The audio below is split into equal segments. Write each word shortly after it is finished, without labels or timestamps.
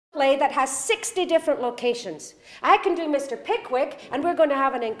play that has 60 different locations. I can do Mr. Pickwick, and we're going to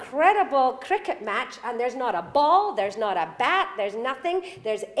have an incredible cricket match, and there's not a ball, there's not a bat, there's nothing,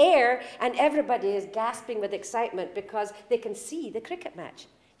 there's air, and everybody is gasping with excitement because they can see the cricket match.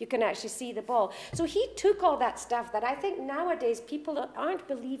 You can actually see the ball. So he took all that stuff that I think nowadays people aren't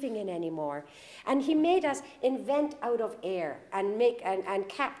believing in anymore, and he made us invent out of air and and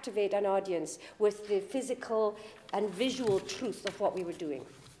captivate an audience with the physical and visual truth of what we were doing.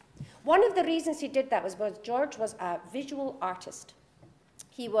 One of the reasons he did that was because George was a visual artist.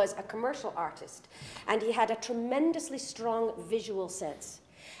 He was a commercial artist, and he had a tremendously strong visual sense.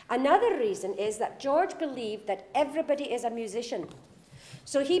 Another reason is that George believed that everybody is a musician.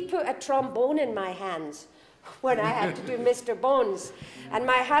 So he put a trombone in my hands when I had to do Mr. Bones. And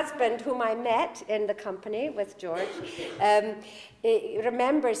my husband, whom I met in the company with George,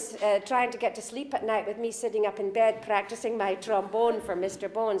 remembers trying to get to sleep at night with me sitting up in bed practicing my trombone for Mr.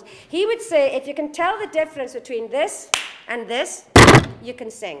 Bones. He would say, if you can tell the difference between this and this, you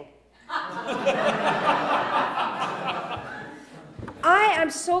can sing. I am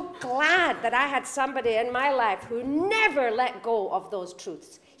so glad that I had somebody in my life who never let go of those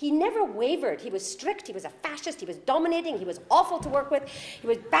truths. He never wavered. He was strict. He was a fascist. He was dominating. He was awful to work with. He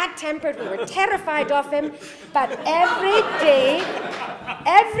was bad-tempered. We were terrified of him. But every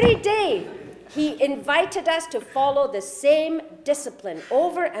day, he invited us to follow the same discipline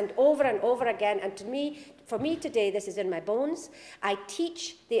over and over and over again. And for me today, this is in my bones. I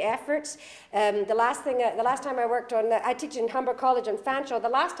teach the efforts. The last time I worked on that, I teach in Humber College in Fanshawe. The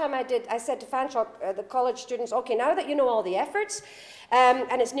last time I said to Fanshawe, the college students, okay, now that you know all the efforts,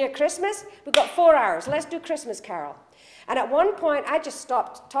 and it's near Christmas, we've got 4 hours. Let's do Christmas Carol. And at one point, I just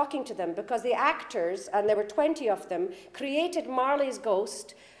stopped talking to them because the actors, and there were 20 of them, created Marley's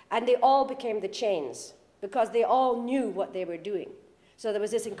ghost, and they all became the Chains because they all knew what they were doing. So there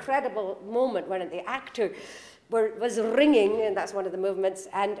was this incredible moment when the actor was ringing, and that's one of the movements,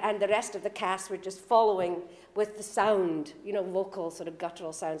 and the rest of the cast were just following with the sound, you know, vocal sort of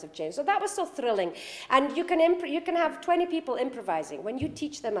guttural sounds of change. So that was so thrilling. And you can have 20 people improvising. When you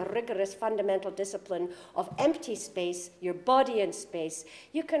teach them a rigorous fundamental discipline of empty space, your body in space,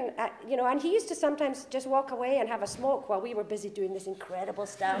 you can, you know, and he used to sometimes just walk away and have a smoke while we were busy doing this incredible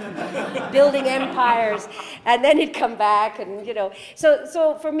stuff, building empires, and then he'd come back and, you know.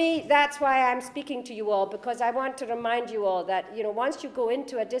 So for me, that's why I'm speaking to you all, because I want to remind you all that, you know, once you go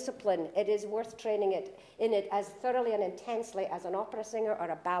into a discipline, it is worth training in it as thoroughly and intensely as an opera singer or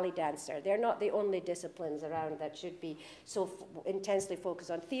a ballet dancer. They're not the only disciplines around that should be so intensely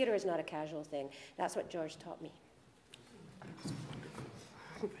focused on. Theater is not a casual thing. That's what George taught me.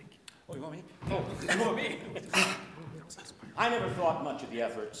 Oh, you want me? Oh, you want me? I never thought much of the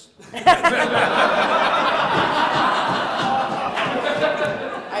efforts.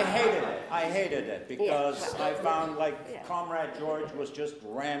 I hated it because I found like Comrade George was just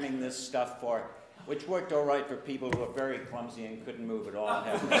ramming this stuff for, which worked all right for people who were very clumsy and couldn't move at all.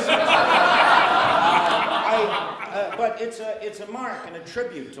 But it's a mark and a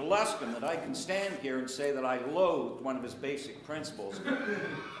tribute to Luskin that I can stand here and say that I loathed one of his basic principles,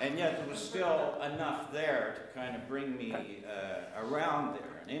 and yet there was still enough there to kind of bring me around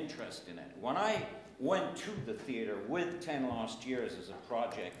there, an interest in it. When I went to the theater with 10 Lost Years as a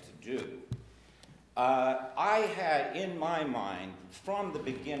project to do, I had in my mind from the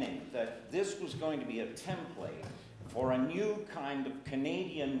beginning that this was going to be a template for a new kind of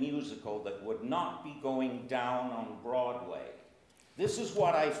Canadian musical that would not be going down on Broadway. This is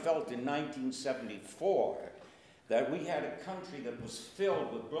what I felt in 1974, that we had a country that was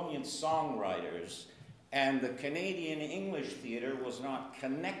filled with brilliant songwriters, and the Canadian English theater was not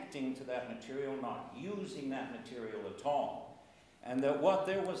connecting to that material, not using that material at all. And that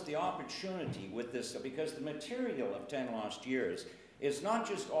there was the opportunity with this, because the material of 10 Lost Years is not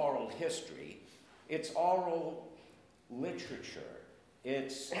just oral history, it's oral literature,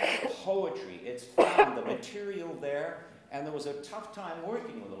 it's poetry, it's found, the material there, and there was a tough time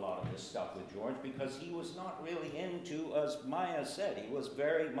working with a lot of this stuff with George because he was not really into, as Maja said, he was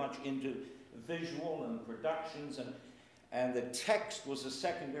very much into visual and productions, and the text was a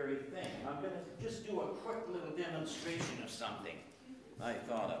secondary thing. I'm going to just do a quick little demonstration of something I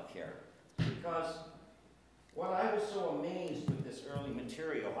thought of here, because what I was so amazed with this early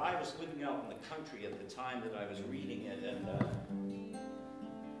material, I was living out in the country at the time that I was reading it, and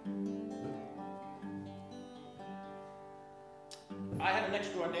I had a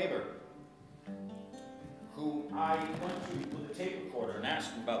next door neighbor who I went to with a tape recorder and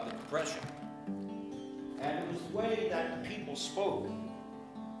asked him about the Depression. And it was the way that people spoke,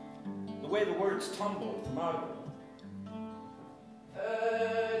 the way the words tumbled from out of them.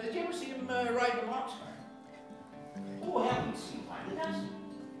 Did you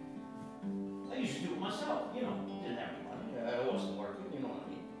you know, didn't have any money. I wasn't working, you know what I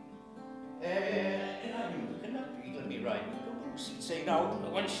mean. And I knew the conductor, he'd let me ride with the caboose. He'd say, now,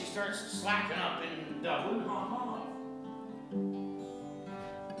 when she starts slacking up in Dublin, hop off.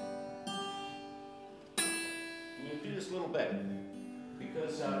 And you do this little bit,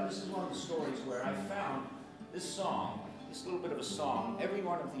 because this is one of the stories where I found this song, this little bit of a song. Every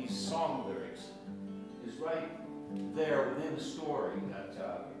one of these song lyrics is right there within the story that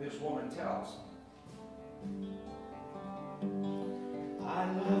this woman tells. I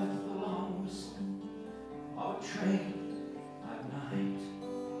left the long whistle of a train at night,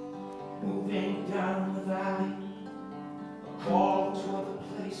 moving down the valley, a call to other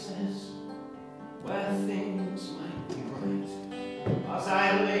places where things might be right. As I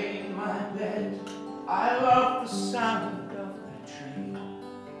lay in my bed, I love the sound of that train,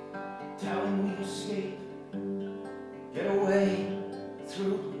 telling me to escape, get away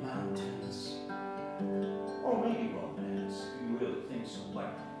through the mountains. Or maybe romance, if you really think so,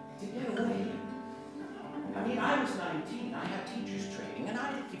 but to get away. I mean, I was 19, I had teacher's training, and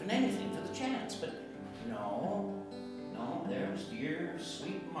I'd have given anything for the chance, but no, there was dear,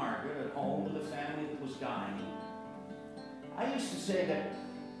 sweet Margaret at home with a family that was dying. I used to say that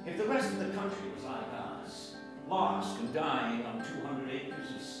if the rest of the country was like us, lost and dying on 200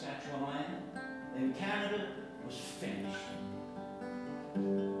 acres of Saskatchewan land, then Canada was finished.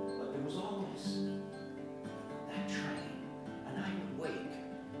 But there was always that train, and I would wake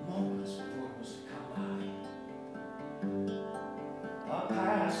moments before it was to come by. A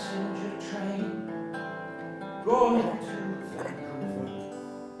passenger train going to Vancouver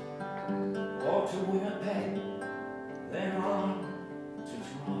or to Winnipeg, then on to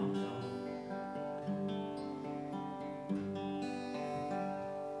Toronto.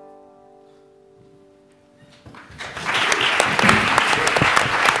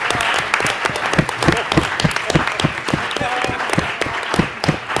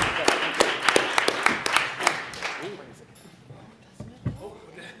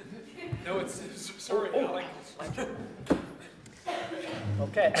 Sorry, Alec.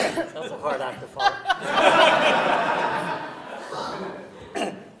 Okay, that's a hard act to follow.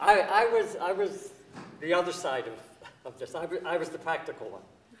 I was the other side of this. I was the practical one.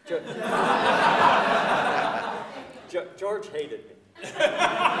 George hated me.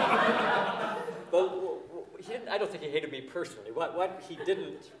 Well, I don't think he hated me personally. What he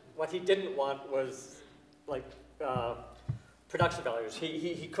didn't want was like production values.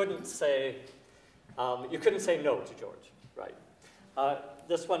 He couldn't say. You couldn't say no to George, right?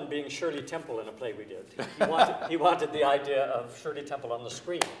 This one being Shirley Temple in a play we did. He wanted the idea of Shirley Temple on the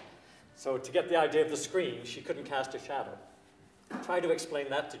screen. So to get the idea of the screen, she couldn't cast a shadow. Try to explain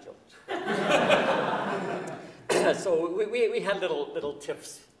that to George. So we had little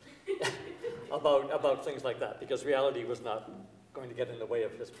tiffs about things like that, because reality was not going to get in the way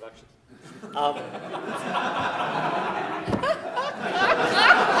of his production.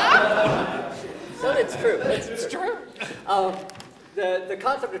 So it's true. It's true. The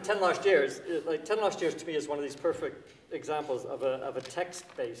concept of 10 Lost Years, like 10 Lost Years to me is one of these perfect examples of a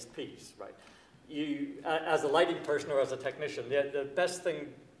text-based piece, right? You, as a lighting person or as a technician, the best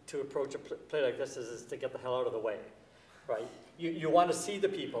thing to approach a play like this is to get the hell out of the way, right? You want to see the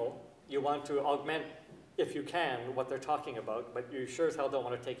people, you want to augment, if you can, what they're talking about, but you sure as hell don't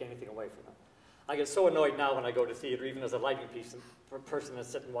want to take anything away from them. I get so annoyed now when I go to theater, even as a lighting person, and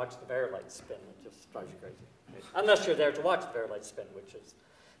sit and watch the Bear lights spin. It just drives you crazy. Unless you're there to watch the Bear lights spin, which is,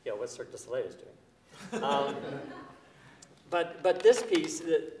 you know, what Cirque du Soleil is doing. But this piece,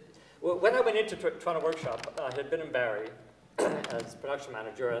 when I went into Toronto Workshop, I had been in Barrie as production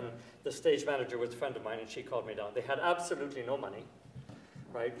manager, and the stage manager was a friend of mine, and she called me down. They had absolutely no money,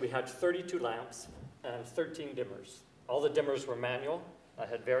 right? We had 32 lamps and 13 dimmers. All the dimmers were manual. I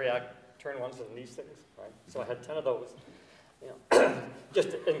had Variac turn ones and these things, right? So I had 10 of those. You know,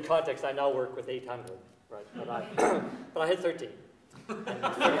 just in context, I now work with 800, right? But I had 13.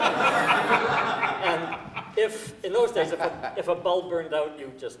 And if, in those days, if a bulb burned out,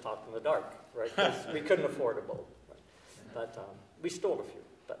 you just talked in the dark, right? 'Cause we couldn't afford a bulb. Right? But we stole a few.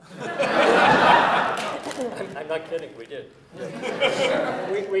 But I'm not kidding, we did.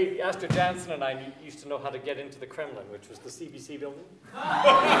 Astor Jansen and I used to know how to get into the Kremlin, which was the CBC building. So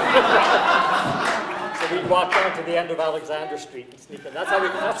we'd walk down to the end of Alexander Street and sneak in. That's how we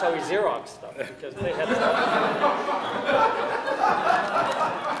Xerox stuff, because they had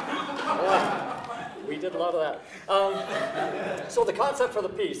we did a lot of that. So the concept for the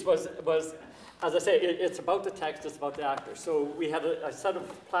piece was as I say, it's about the text, it's about the actor. So we had a set of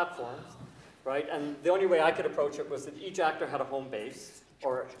platforms, right? And the only way I could approach it was that each actor had a home base,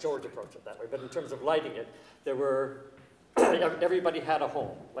 or George approached it that way. But in terms of lighting it, there were, everybody had a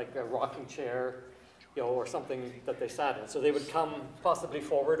home, like a rocking chair, you know, or something that they sat in. So they would come possibly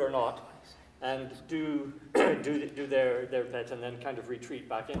forward or not, and do their bit and then kind of retreat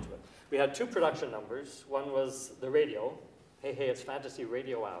back into it. We had 2 production numbers. One was the radio. Hey, hey, it's fantasy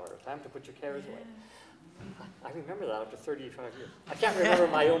radio hour. Time to put your cares away. I remember that after 35 years. I can't remember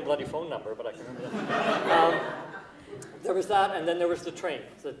my own bloody phone number, but I can remember that. There was that, and then there was the train.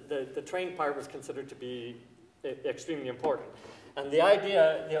 The train part was considered to be extremely important. And the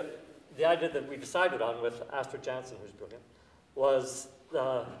idea, the idea that we decided on with Astrid Jansen, who's brilliant, was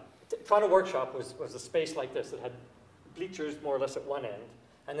Toronto Workshop was a space like this. It had bleachers more or less at one end,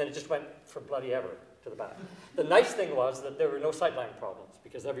 and then it just went for bloody ever to the back. The nice thing was that there were no sightline problems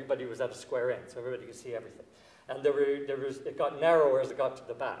because everybody was at a square end, so everybody could see everything. And it got narrower as it got to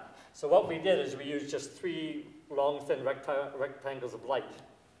the back. So what we did is we used just 3 long, thin rectangles of light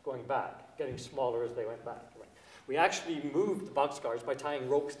going back, getting smaller as they went back. Right? We actually moved the boxcars by tying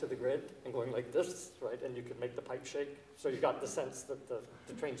ropes to the grid and going like this, right? And you could make the pipe shake, so you got the sense that the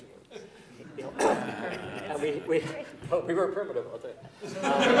trains moved. You know? And we were primitive, I'll tell you.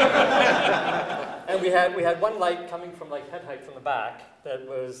 And we had one light coming from like head height from the back that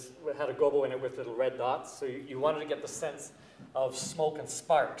had a gobo in it with little red dots. So you wanted to get the sense of smoke and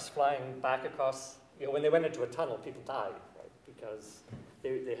sparks flying back across. You know, when they went into a tunnel, people died, right? Because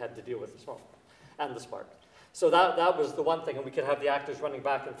they had to deal with the smoke and the sparks. So that was the one thing, and we could have the actors running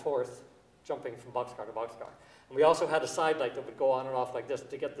back and forth, jumping from boxcar to boxcar. And we also had a side light that would go on and off like this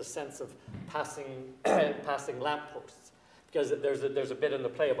to get the sense of passing lampposts. Because there's a bit in the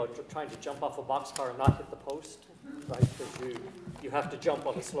play about trying to jump off a boxcar and not hit the post, right? Because you have to jump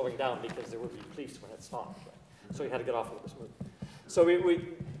while it's slowing down because there would be police when it stopped, right? So you had to get off a little smooth. So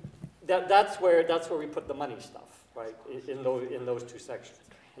that's where we put the money stuff, right? In those 2 sections,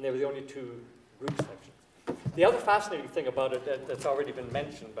 and they were the only 2 group sections. The other fascinating thing about it that's already been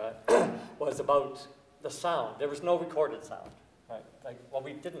mentioned was about the sound. There was no recorded sound, right? Like, well,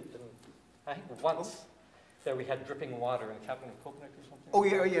 we didn't. I think once there we had dripping water in Captain of Coconut or something. Oh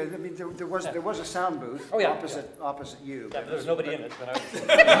yeah, yeah. I mean, there was a sound booth opposite you. Yeah, but there was nobody in it when I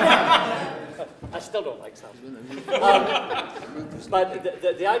was. I still don't like sound booths. But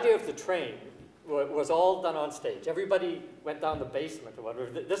the idea of the train was all done on stage. Everybody went down the basement or whatever.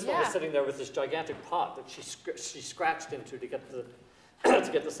 This one was sitting there with this gigantic pot that she scratched into to get the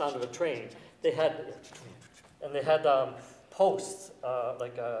sound of a train. They had posts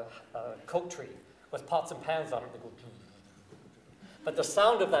like a coke tree with pots and pans on it that go. But the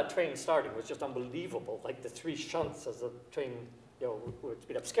sound of that train starting was just unbelievable. Like the 3 shunts as the train, you know, would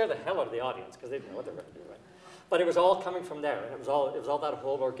speed up, scare the hell out of the audience because they didn't know what they were going to do, right? But it was all coming from there, and it was all that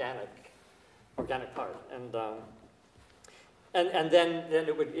whole organic part, and then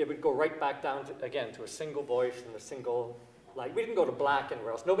it would go right back down to a single voice and a single light. We didn't go to black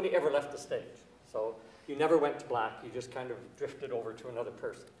anywhere else. Nobody ever left the stage, so you never went to black. You just kind of drifted over to another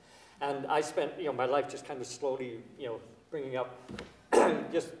person. And I spent my life just kind of slowly bringing up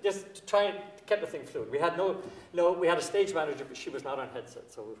just to try and keep the thing fluid. We had we had a stage manager, but she was not on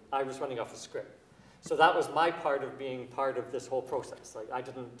headset, so I was running off a script. So that was my part of being part of this whole process. Like I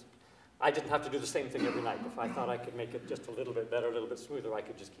didn't have to do the same thing every night. If I thought I could make it just a little bit better, a little bit smoother, I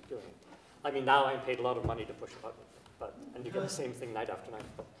could just keep doing it. I mean, now I'm paid a lot of money to push a button, and you get the same thing night after night.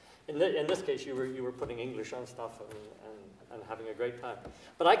 But in this case, you were putting English on stuff and having a great time.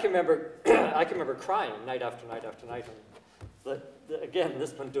 But I can remember crying night after night after night. And again,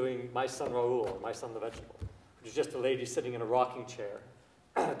 this one doing My Son Raoul, or My Son the Vegetable, which is just a lady sitting in a rocking chair,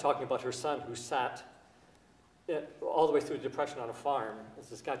 talking about her son who sat all the way through the Depression on a farm in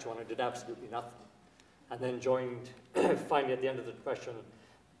Saskatchewan and did absolutely nothing. And then joined, finally at the end of the Depression,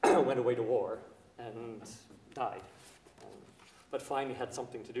 went away to war and died. But finally had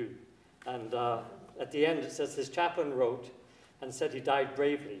something to do. And at the end it says, his chaplain wrote and said he died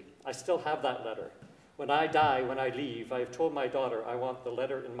bravely. I still have that letter. When I die, when I leave, I have told my daughter I want the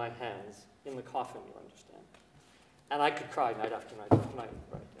letter in my hands, in the coffin, you understand. And I could cry night after night after night,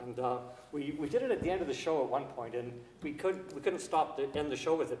 right? And we did it at the end of the show at one point, and we couldn't stop to end the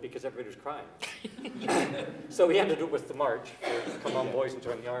show with it because everybody was crying. So we ended it with the march for Come On Boys and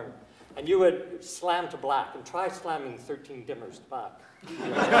Join the Army. And you would slam to black, and try slamming 13 dimmers to black.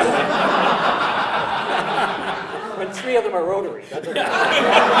 When 3 of them are rotary.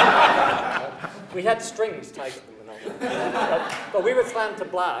 We had strings tied to them. But we would slam to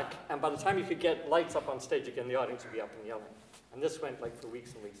black, and by the time you could get lights up on stage again, the audience would be up and yelling. And this went like for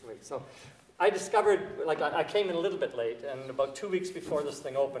weeks and weeks and weeks. So I discovered, like I came in a little bit late, and about 2 weeks before this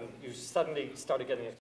thing opened, you suddenly started getting